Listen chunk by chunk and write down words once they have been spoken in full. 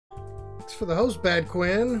Thanks for the host, Bad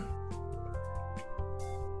Quinn.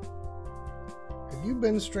 Have you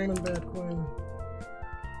been streaming, Bad Quinn?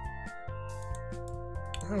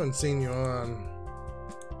 I haven't seen you on.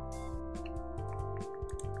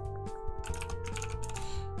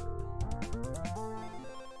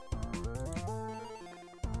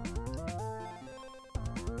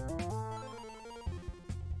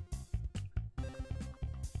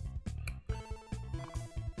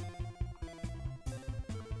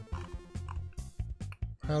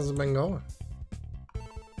 How's it been going?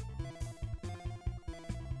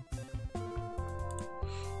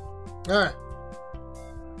 Alright.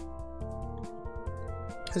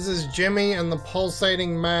 This is Jimmy and the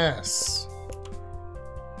Pulsating Mass.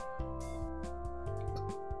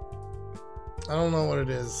 I don't know what it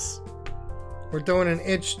is. We're doing an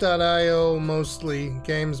itch.io mostly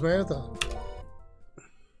games marathon.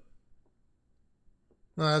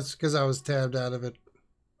 No, that's because I was tabbed out of it.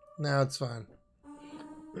 Now it's fine.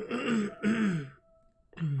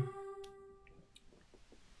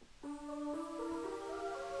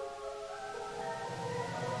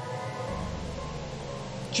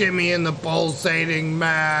 Jimmy and the Pulsating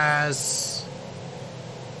Mass.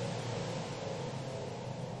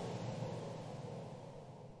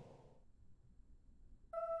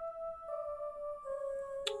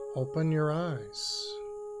 Open your eyes.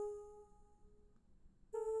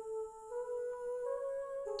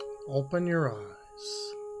 Open your eyes.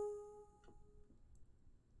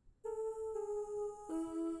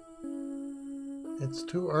 It's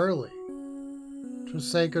too early to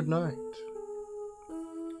say goodnight.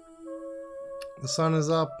 The sun is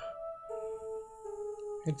up.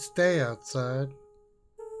 It's day outside.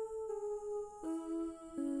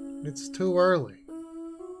 It's too early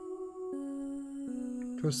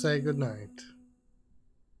to say goodnight.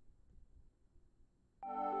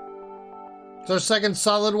 It's our second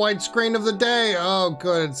solid white screen of the day. Oh,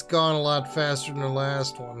 good. It's gone a lot faster than the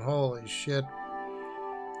last one. Holy shit.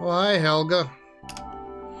 Oh, hi, Helga.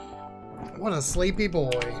 What a sleepy boy.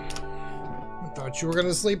 I thought you were going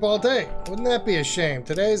to sleep all day. Wouldn't that be a shame?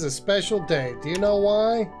 Today's a special day. Do you know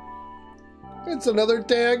why? It's another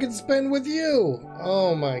day I can spend with you.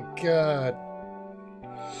 Oh my god.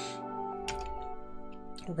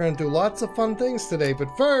 We're going to do lots of fun things today, but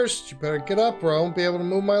first, you better get up or I won't be able to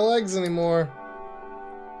move my legs anymore.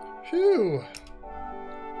 Phew.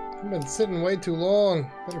 I've been sitting way too long.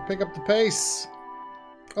 Better pick up the pace.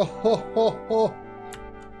 Oh ho ho ho.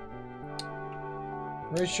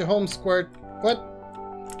 Race your home, squirt. What?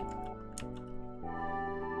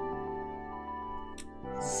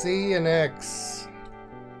 Z and X.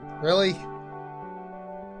 Really?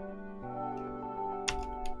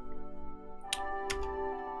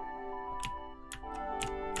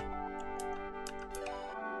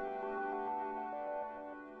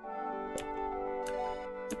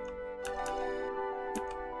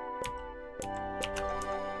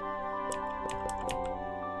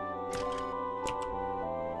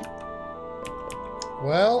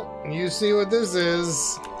 Well, you see what this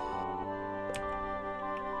is.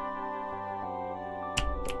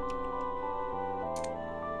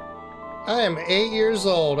 I am 8 years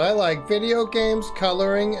old. I like video games,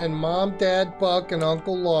 coloring, and Mom, Dad, Buck, and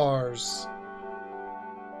Uncle Lars.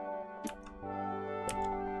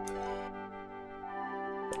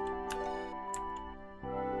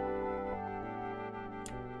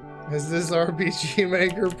 Is this RPG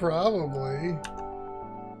Maker? Probably.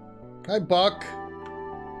 Hi, Buck.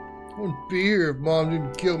 I wouldn't be here if Mom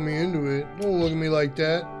didn't kill me into it. Don't look at me like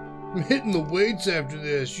that. I'm hitting the weights after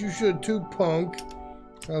this. You should too, punk.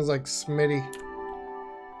 Sounds like Smitty.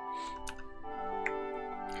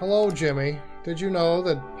 Hello, Jimmy. Did you know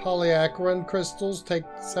that polyacrine crystals take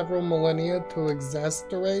several millennia to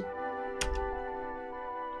exasperate?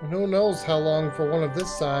 And who knows how long for one of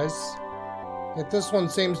this size? Yet this one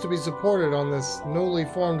seems to be supported on this newly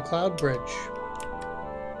formed cloud bridge.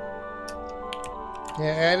 Yeah,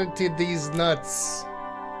 added to these nuts.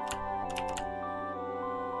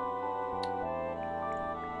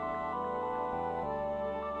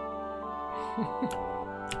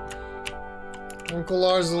 Uncle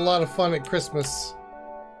Lars is a lot of fun at Christmas.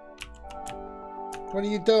 What are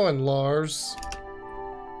you doing, Lars?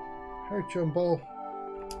 Hey, Jumbo.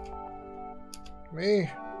 Me?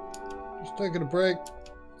 Just taking a break.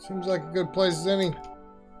 Seems like a good place as any.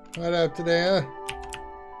 Right out today, huh?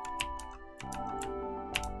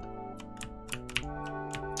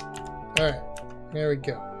 Alright, there we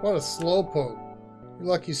go. What a slowpoke. Your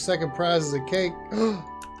lucky second prize is a cake.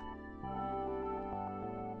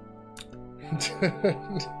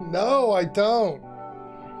 No, I don't.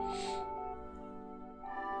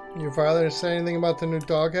 Your father say anything about the new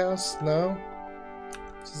doghouse? No?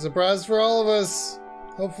 It's a surprise for all of us.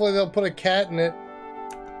 Hopefully they'll put a cat in it.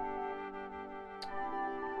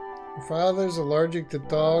 Your father's allergic to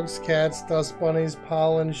dogs, cats, dust bunnies,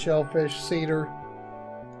 pollen, shellfish, cedar,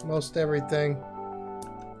 most everything.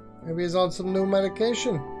 Maybe he's on some new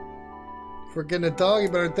medication. If we're getting a dog, you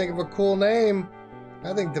better think of a cool name.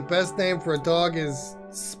 I think the best name for a dog is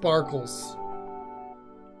Sparkles.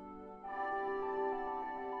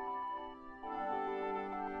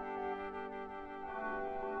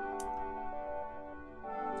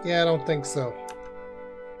 Yeah, I don't think so.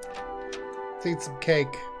 Let's eat some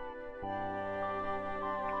cake.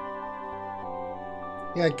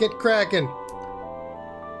 Yeah, get cracking.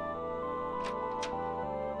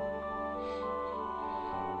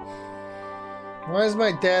 Why is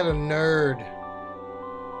my dad a nerd?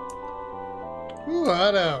 Ooh,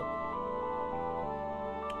 hot out.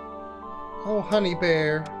 Oh, honey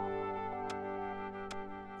bear.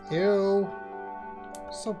 Ew.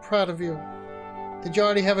 So proud of you. Did you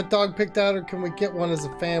already have a dog picked out, or can we get one as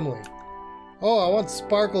a family? Oh, I want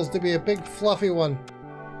Sparkles to be a big fluffy one.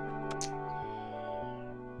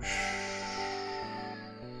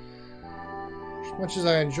 As much as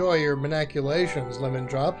I enjoy your manipulations, Lemon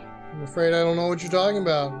Drop, I'm afraid I don't know what you're talking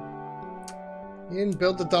about. You didn't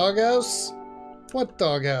build the doghouse? What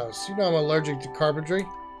doghouse? You know I'm allergic to carpentry.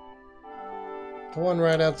 The one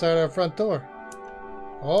right outside our front door.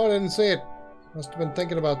 Oh, I didn't see it. Must have been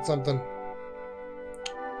thinking about something.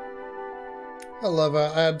 I love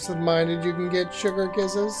how absent-minded you can get, sugar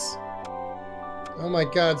kisses. Oh my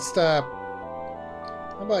god, stop.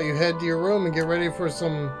 How about you head to your room and get ready for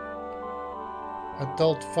some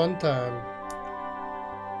adult fun time?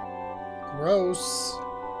 Gross.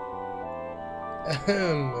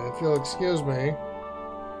 If you'll excuse me.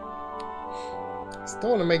 I still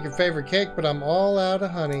want to make your favorite cake, but I'm all out of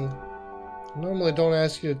honey. I normally don't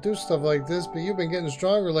ask you to do stuff like this, but you've been getting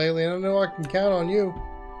stronger lately, and I know I can count on you.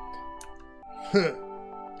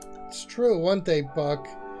 It's true, one day, Buck.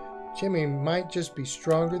 Jimmy might just be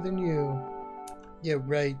stronger than you. Yeah,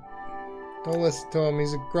 right. Don't listen to him,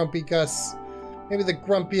 he's a grumpy Gus. Maybe the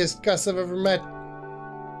grumpiest Gus I've ever met.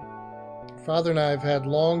 Father and I have had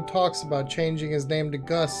long talks about changing his name to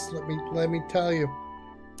Gus, let me tell you.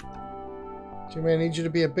 Jimmy, I need you to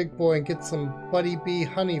be a big boy and get some Buddy Bee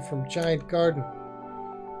honey from Giant Garden.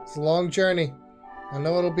 It's a long journey. I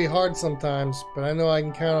know it'll be hard sometimes, but I know I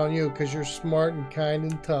can count on you because you're smart and kind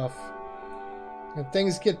and tough. If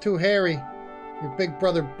things get too hairy, your big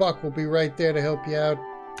brother Buck will be right there to help you out.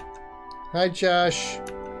 Hi, Josh.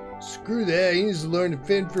 Screw that, he needs to learn to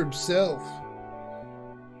fend for himself.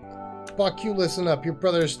 Buck, you listen up. Your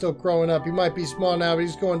brother is still growing up. He might be small now, but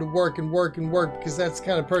he's going to work and work and work because that's the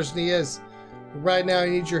kind of person he is. But right now,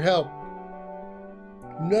 he needs your help.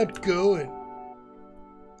 I'm not going.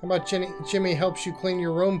 How about Jimmy helps you clean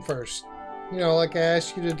your room first? You know, like I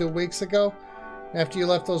asked you to do weeks ago? After you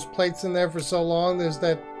left those plates in there for so long, there's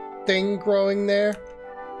that thing growing there?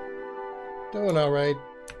 Doing alright.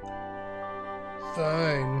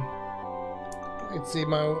 Fine. I'd see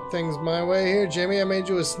things my way. Here, Jimmy, I made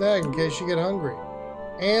you a snack in case you get hungry.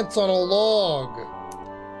 Ants on a log.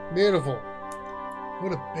 Beautiful.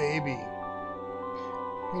 What a baby.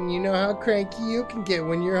 And you know how cranky you can get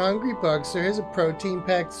when you're hungry, Buck, so here's a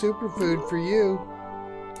protein-packed superfood for you.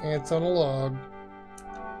 Ants on a log.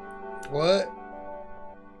 What?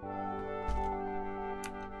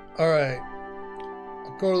 Alright.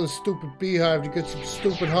 I'll go to the stupid beehive to get some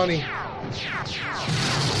stupid honey.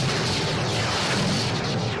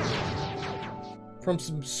 From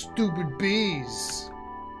some stupid bees.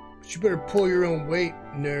 But you better pull your own weight,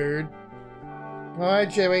 nerd. Alright,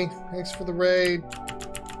 Jimmy. Thanks for the raid.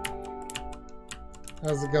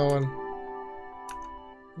 How's it going?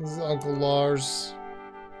 This is Uncle Lars.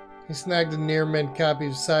 He snagged a near-mint copy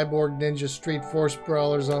of Cyborg Ninja Street Force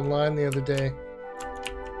Brawlers online the other day.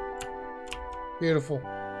 Beautiful.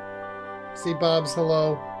 See Bob's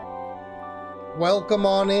hello. Welcome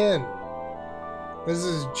on in. This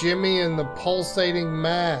is Jimmy and the Pulsating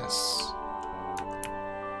Mass.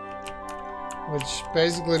 Which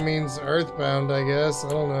basically means Earthbound, I guess. I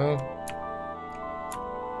don't know.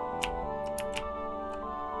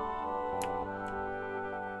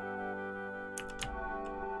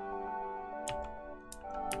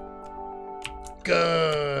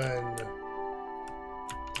 Gun.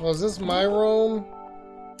 Oh, is this my room?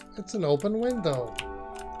 It's an open window.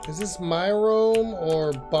 Is this my room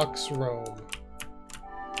or Buck's room?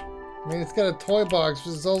 I mean, it's got a toy box,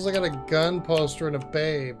 but it's also got a gun poster and a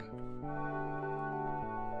babe.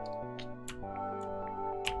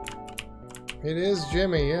 It is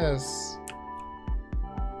Jimmy, yes.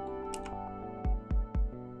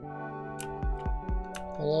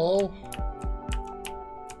 Hello?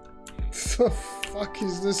 What the fuck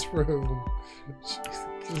is this room?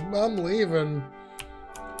 Is Mom leaving?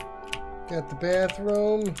 Got the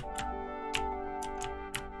bathroom.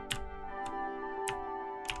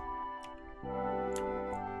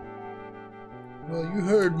 Well, you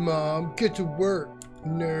heard, Mom. Get to work,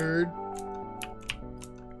 nerd.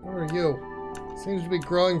 What are you? Seems to be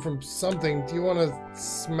growing from something. Do you want to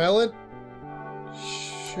smell it?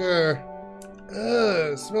 Sure.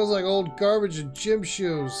 Ugh, smells like old garbage and gym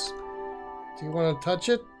shoes. Do you want to touch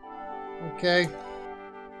it? Okay.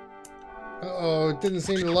 Uh-oh, it didn't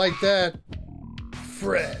seem to like that.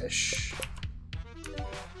 Fresh.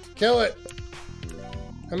 Kill it.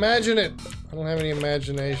 Imagine it. I don't have any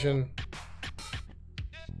imagination.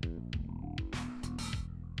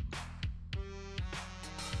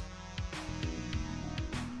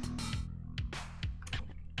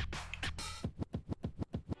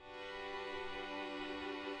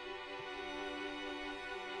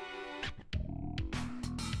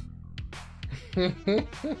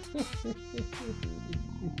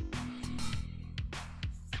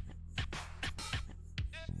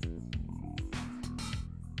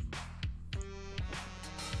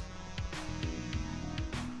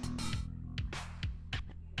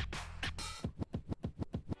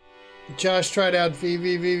 Josh tried out V.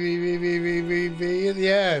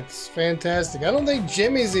 Yeah, it's fantastic. I don't think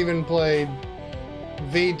Jimmy's even played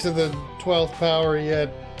V to the 12th power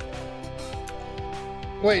yet.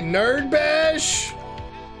 Wait, Nerd Bash?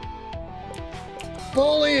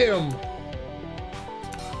 Bully him!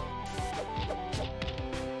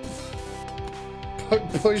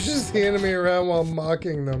 Pushes the enemy around while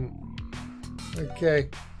mocking them. Okay.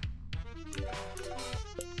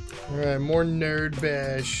 Alright, more Nerd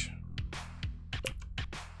Bash.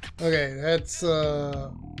 Okay, that's,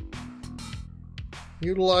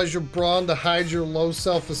 utilize your brawn to hide your low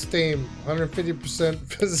self-esteem. 150%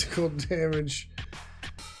 physical damage.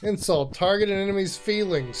 Insult. Target an enemy's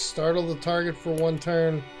feelings. Startle the target for 1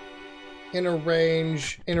 turn. In a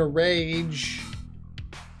rage.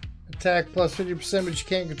 Attack plus 50%, but you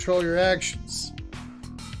can't control your actions.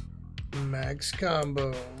 Max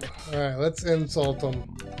combo. Alright, let's insult them.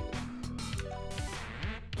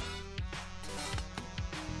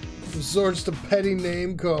 Resorts to petty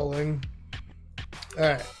name calling.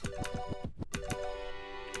 Alright.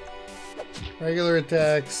 Regular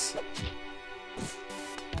attacks.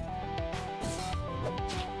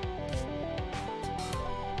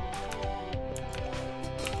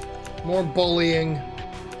 More bullying.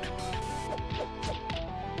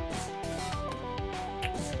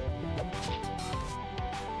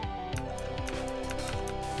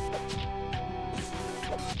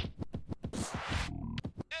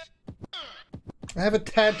 I have a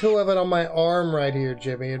tattoo of it on my arm right here,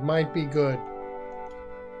 Jimmy. It might be good.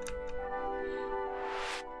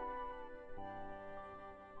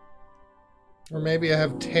 Or maybe I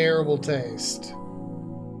have terrible taste.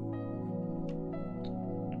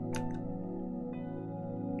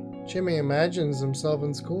 Jimmy imagines himself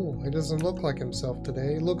in school. He doesn't look like himself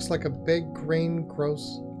today. He looks like a big, green,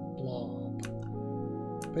 gross blob.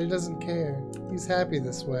 But he doesn't care. He's happy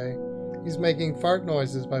this way. He's making fart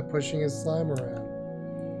noises by pushing his slime around.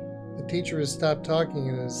 The teacher has stopped talking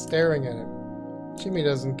and is staring at him. Jimmy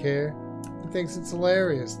doesn't care. He thinks it's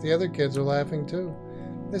hilarious. The other kids are laughing too.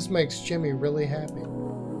 This makes Jimmy really happy.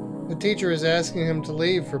 The teacher is asking him to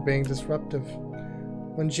leave for being disruptive.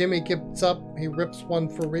 When Jimmy gets up, he rips one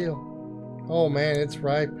for real. Oh man, it's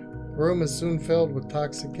ripe. The room is soon filled with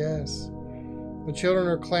toxic gas. The children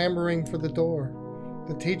are clamoring for the door.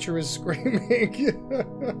 The teacher is screaming.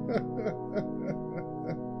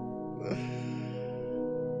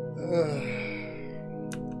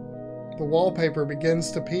 The wallpaper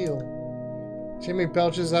begins to peel. Jimmy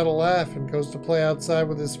belches out a laugh and goes to play outside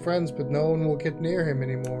with his friends, but no one will get near him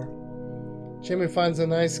anymore. Jimmy finds a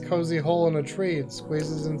nice cozy hole in a tree and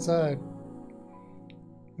squeezes inside.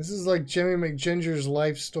 This is like Jimmy McGinger's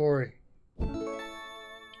life story.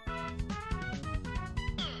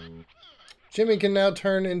 Jimmy can now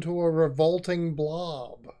turn into a revolting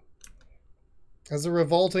blob. As a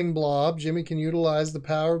revolting blob, Jimmy can utilize the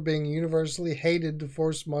power of being universally hated to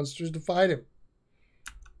force monsters to fight him.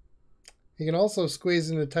 He can also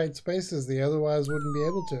squeeze into tight spaces they otherwise wouldn't be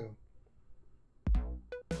able to.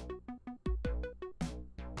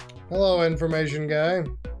 Hello, information guy.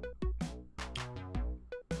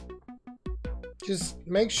 Just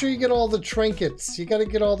make sure you get all the trinkets. You gotta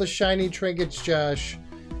get all the shiny trinkets, Josh.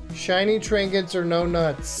 Shiny trinkets or no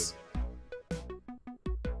nuts.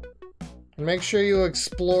 And make sure you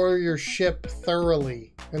explore your ship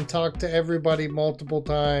thoroughly and talk to everybody multiple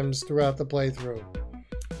times throughout the playthrough.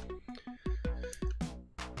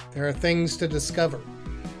 There are things to discover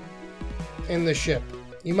in the ship.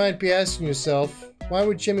 You might be asking yourself, why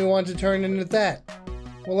would Jimmy want to turn into that?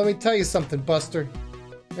 Well, let me tell you something, Buster.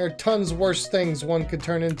 There are tons worse things one could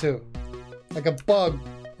turn into. Like a bug,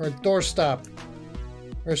 or a doorstop,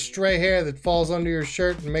 or a stray hair that falls under your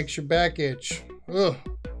shirt and makes your back itch. Ugh.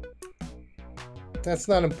 That's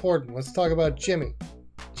not important. Let's talk about Jimmy.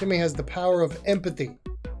 Jimmy has the power of empathy.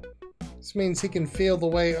 This means he can feel the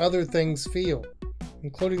way other things feel,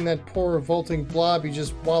 including that poor revolting blob you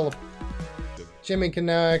just walloped. Jimmy can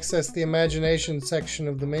now access the imagination section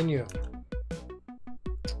of the menu.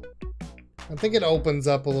 I think it opens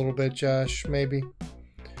up a little bit, Josh, maybe.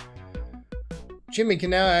 Jimmy can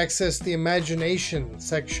now access the imagination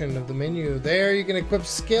section of the menu. There you can equip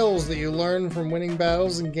skills that you learn from winning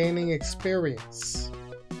battles and gaining experience.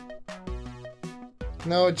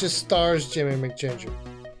 No, it just stars Jimmy McGinger.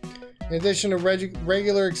 In addition to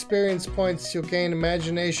regular experience points, you'll gain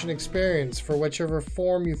imagination experience for whichever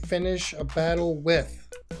form you finish a battle with.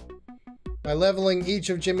 By leveling each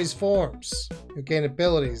of Jimmy's forms, you'll gain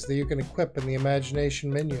abilities that you can equip in the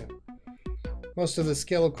imagination menu. Most of the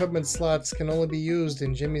skill equipment slots can only be used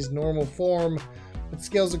in Jimmy's normal form, but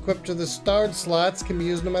skills equipped to the starred slots can be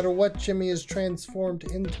used no matter what Jimmy is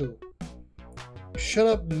transformed into. Shut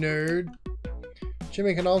up, nerd.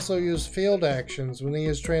 Jimmy can also use field actions when he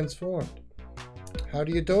is transformed. How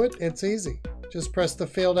do you do it? It's easy. Just press the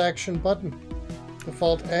field action button.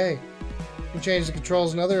 Default A. You can change the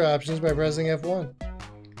controls and other options by pressing F1.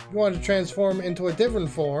 If you want to transform into a different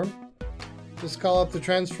form, just call up the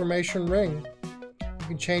transformation ring. You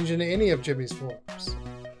can change into any of Jimmy's forms.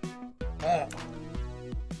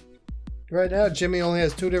 Right now, Jimmy only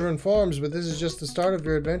has 2 different forms, but this is just the start of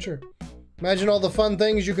your adventure. Imagine all the fun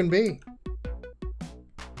things you can be.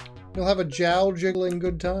 You'll have a jowl-jiggling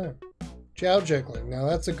good time. Jowl-jiggling. Now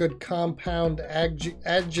that's a good compound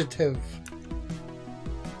adjective.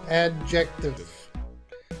 Adjective.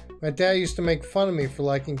 My dad used to make fun of me for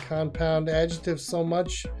liking compound adjectives so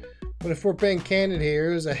much, but if we're being candid here,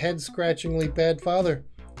 he was a head-scratchingly bad father.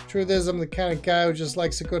 Truth is, I'm the kind of guy who just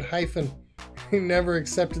likes a good hyphen. He never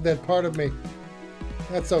accepted that part of me.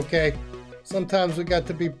 That's okay. Sometimes we got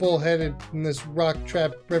to be bullheaded in this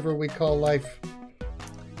rock-trapped river we call life.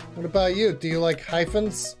 What about you? Do you like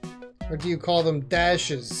hyphens? Or do you call them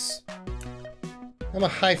dashes? I'm a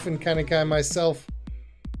hyphen kind of guy myself.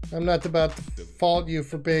 I'm not about to fault you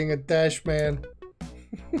for being a dash man.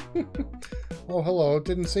 Oh, hello.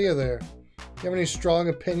 Didn't see you there. Do you have any strong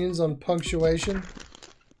opinions on punctuation?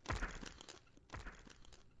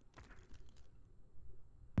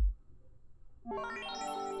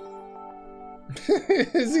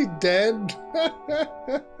 Is he dead?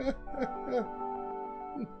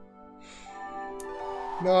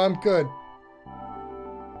 No, I'm good.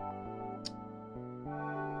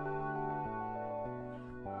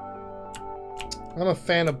 I'm a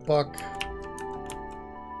fan of Buck.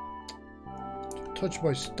 Touch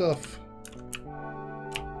my stuff.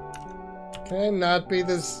 Can I not be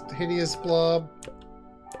this hideous blob?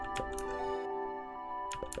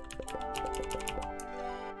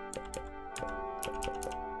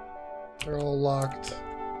 They're all locked.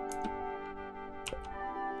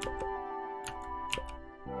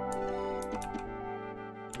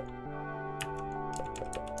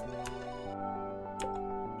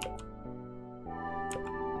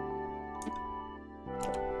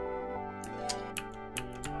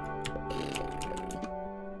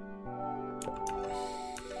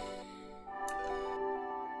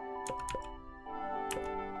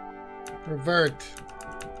 Revert.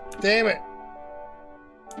 Damn it.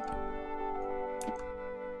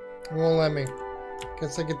 It won't let me.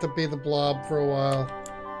 Guess I get to be the blob for a while.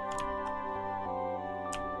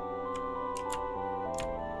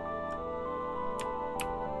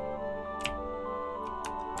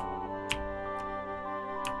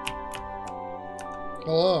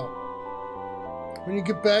 Hello. When you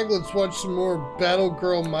get back, let's watch some more Battle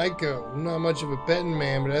Girl Maiko. I'm not much of a betting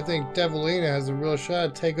man, but I think Devilina has a real shot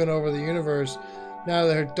at taking over the universe now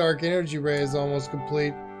that her dark energy ray is almost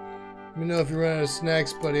complete. Let me know if you run out of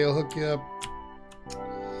snacks, buddy. I'll hook you up.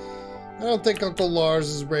 I don't think Uncle Lars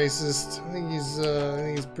is racist. I think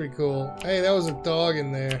he's pretty cool. Hey, that was a dog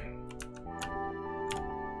in there.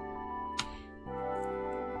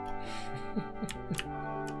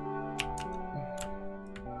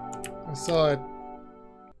 I saw it.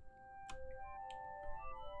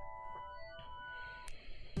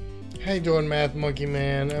 How you doing, Math Monkey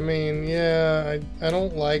Man? I mean, yeah, I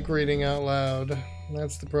don't like reading out loud.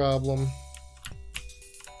 That's the problem.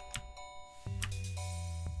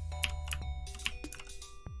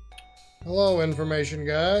 Hello, information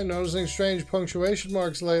guy. Noticing strange punctuation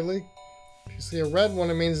marks lately. If you see a red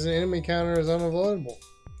one, it means an enemy counter is unavoidable.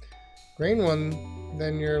 Green one,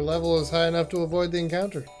 then your level is high enough to avoid the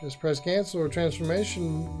encounter. Just press cancel or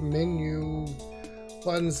transformation menu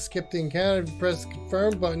button to skip the encounter. If you press the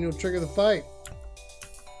confirm button, you'll trigger the fight.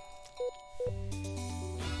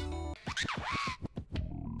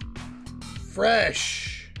 Fresh.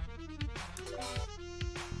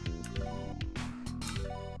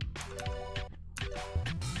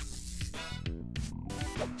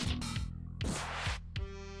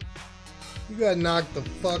 You got knocked the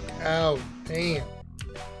fuck out. Damn.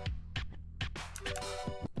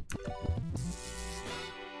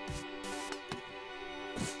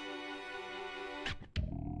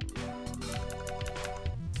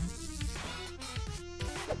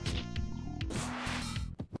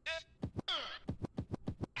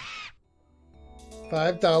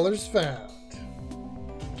 $5 found.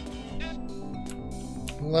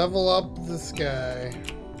 Level up this guy.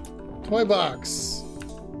 Toy box.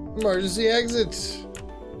 Emergency exit.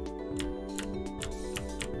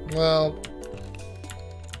 Well,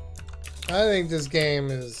 I think this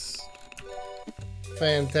game is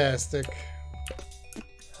fantastic.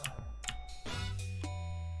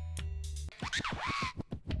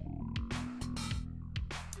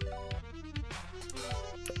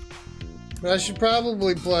 But I should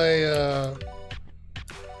probably play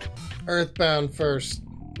Earthbound first,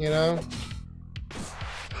 you know?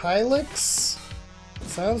 Hylix?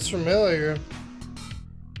 Sounds familiar.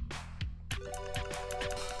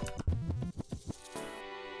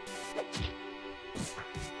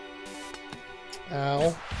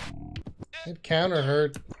 Ow. That counter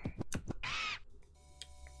hurt.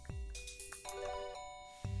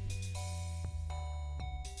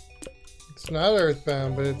 It's not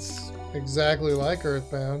Earthbound, but it's exactly like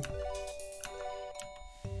Earthbound.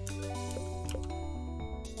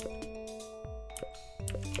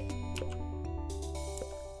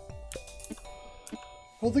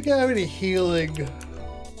 I don't think I have any healing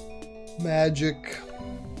magic.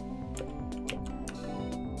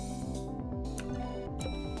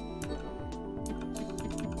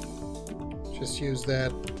 Just use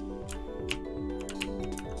that.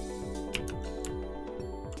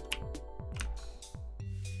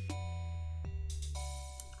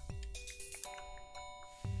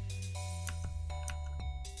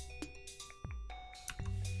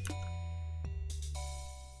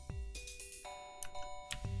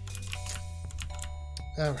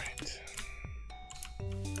 All right.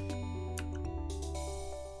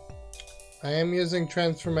 I am using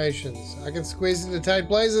transformations. I can squeeze into tight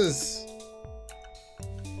places.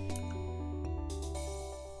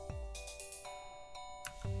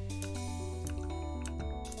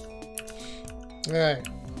 All right.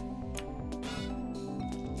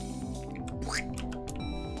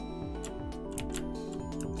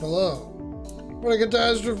 Hello. What a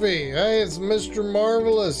catastrophe. Hey, it's Mr.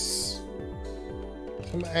 Marvelous.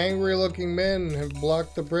 Some angry-looking men have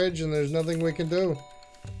blocked the bridge and there's nothing we can do.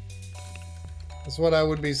 That's what I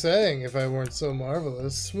would be saying if I weren't so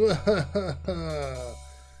marvelous.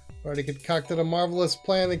 Already concocted a marvelous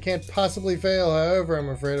plan that can't possibly fail. However, I'm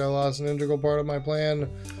afraid I lost an integral part of my plan.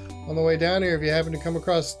 On the way down here, if you happen to come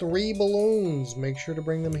across 3 balloons, make sure to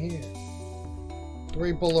bring them here.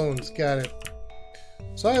 3 balloons, got it.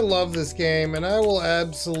 So I love this game, and I will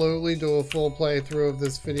absolutely do a full playthrough of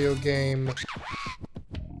this video game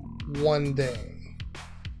one day.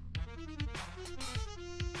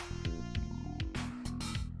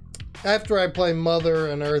 After I play Mother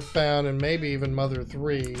and Earthbound and maybe even Mother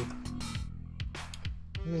 3. Let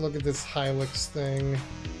me look at this Hylix thing.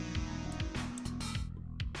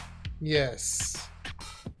 Yes.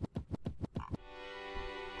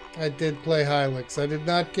 I did play Hylix. I did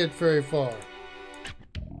not get very far.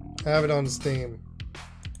 I have it on Steam.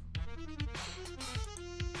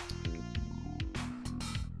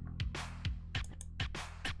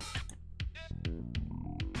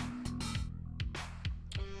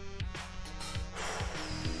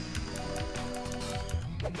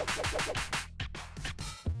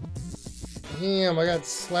 Damn, I got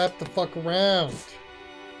slapped the fuck around.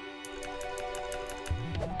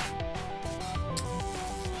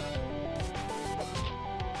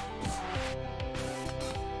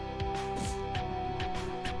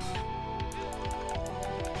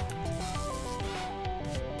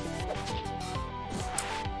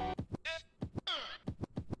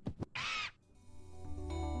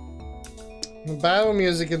 The battle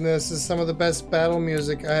music in this is some of the best battle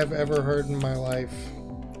music I have ever heard in my life.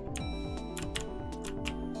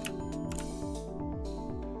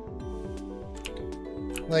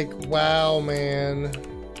 Like, wow, man.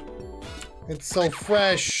 It's so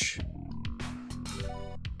fresh.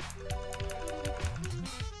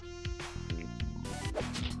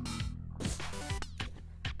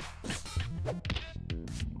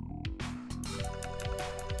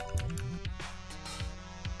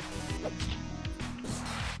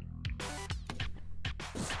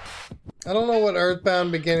 I don't know what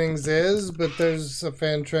Earthbound Beginnings is, but there's a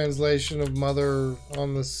fan translation of Mother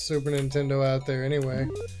on the Super Nintendo out there anyway.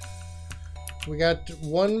 We got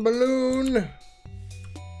one balloon.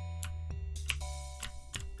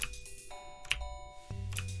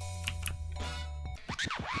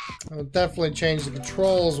 I'll definitely change the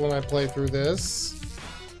controls when I play through this.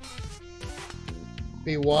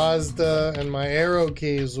 Be WASD, and my arrow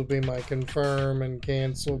keys will be my confirm and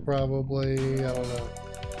cancel probably. I don't know.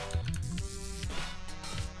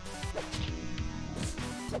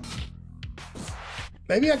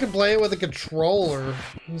 Maybe I could play it with a controller.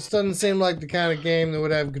 This doesn't seem like the kind of game that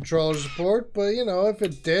would have controller support, but you know, if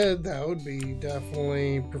it did, that would be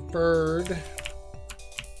definitely preferred.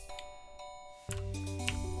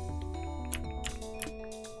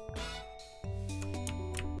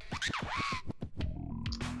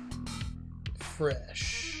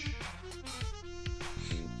 Fresh.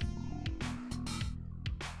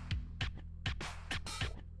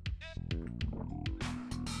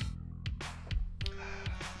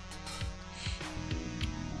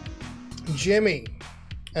 Jimmy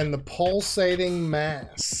and the Pulsating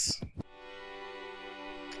Mass.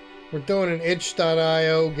 We're doing an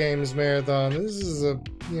itch.io games marathon. This is a,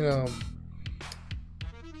 you know,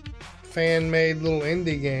 fan-made little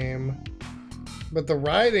indie game. But the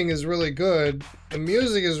writing is really good. The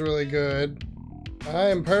music is really good. I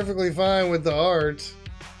am perfectly fine with the art.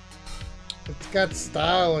 It's got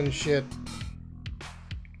style and shit.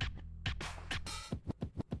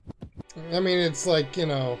 I mean, it's like, you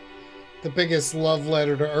know, the biggest love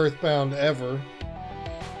letter to Earthbound ever.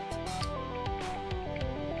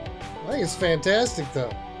 I think it's fantastic,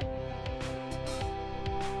 though.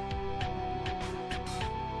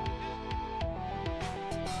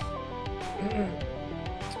 I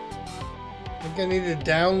think I need to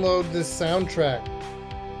download this soundtrack.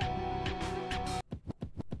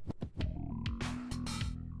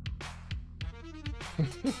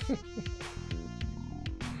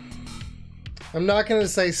 I'm not going to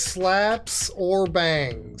say slaps or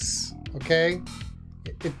bangs, okay?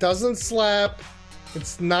 It doesn't slap.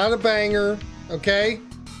 It's not a banger, okay?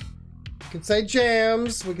 We can say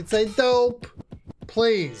jams. We can say dope.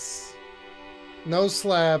 Please. No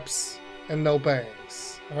slaps and no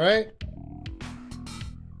bangs, all right?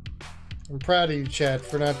 I'm proud of you, chat,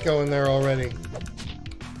 for not going there already.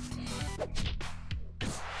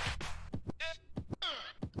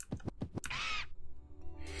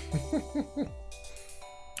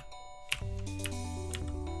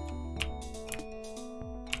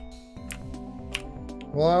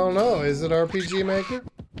 Well, I don't know. Is it RPG Maker?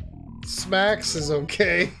 Smacks is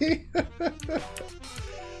okay. Can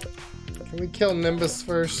we kill Nimbus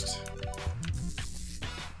first?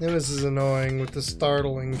 Nimbus is annoying with the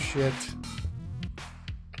startling shit.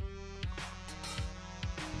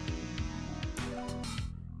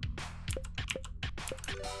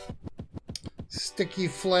 Sticky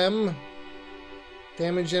Phlegm.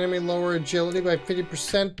 Damage enemy, lower agility by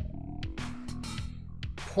 50%.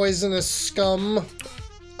 Poisonous Scum.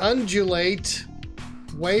 Undulate.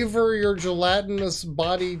 Waver your gelatinous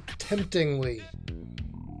body temptingly.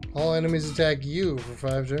 All enemies attack you for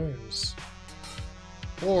 5 turns.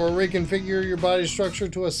 Or reconfigure your body structure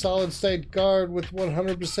to a solid state guard with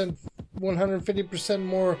 100%, 150%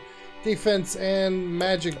 more defense and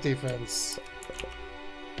magic defense.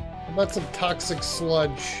 How about some toxic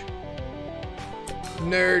sludge?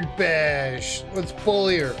 Nerd bash. Let's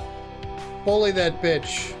bully her. Bully that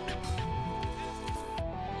bitch.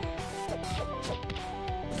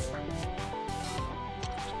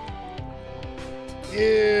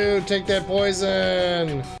 Ew, take that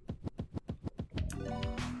poison.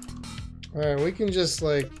 Alright, we can just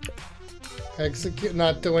like execute,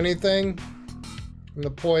 not do anything. And the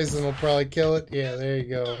poison will probably kill it. Yeah, there you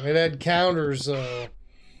go. It had counters, so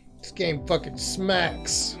this game fucking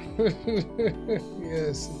smacks.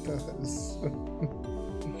 Yes, it does.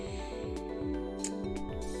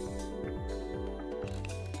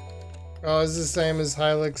 Oh, it's the same as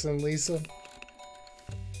Hylix and Lisa.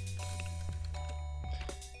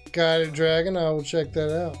 Got it, Dragon. I will check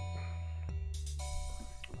that out.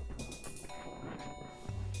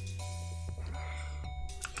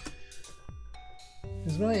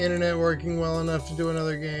 Is my internet working well enough to do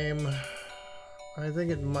another game? I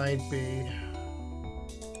think it might be.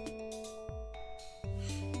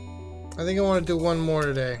 I think I want to do one more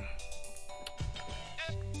today.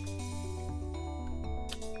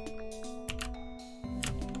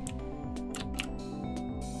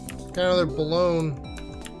 Got another balloon.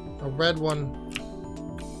 A red one.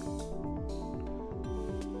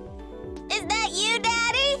 Is that you,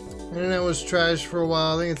 Daddy? Internet was trash for a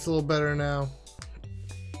while. I think it's a little better now.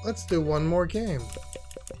 Let's do one more game.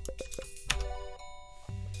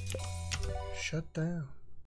 Shut down.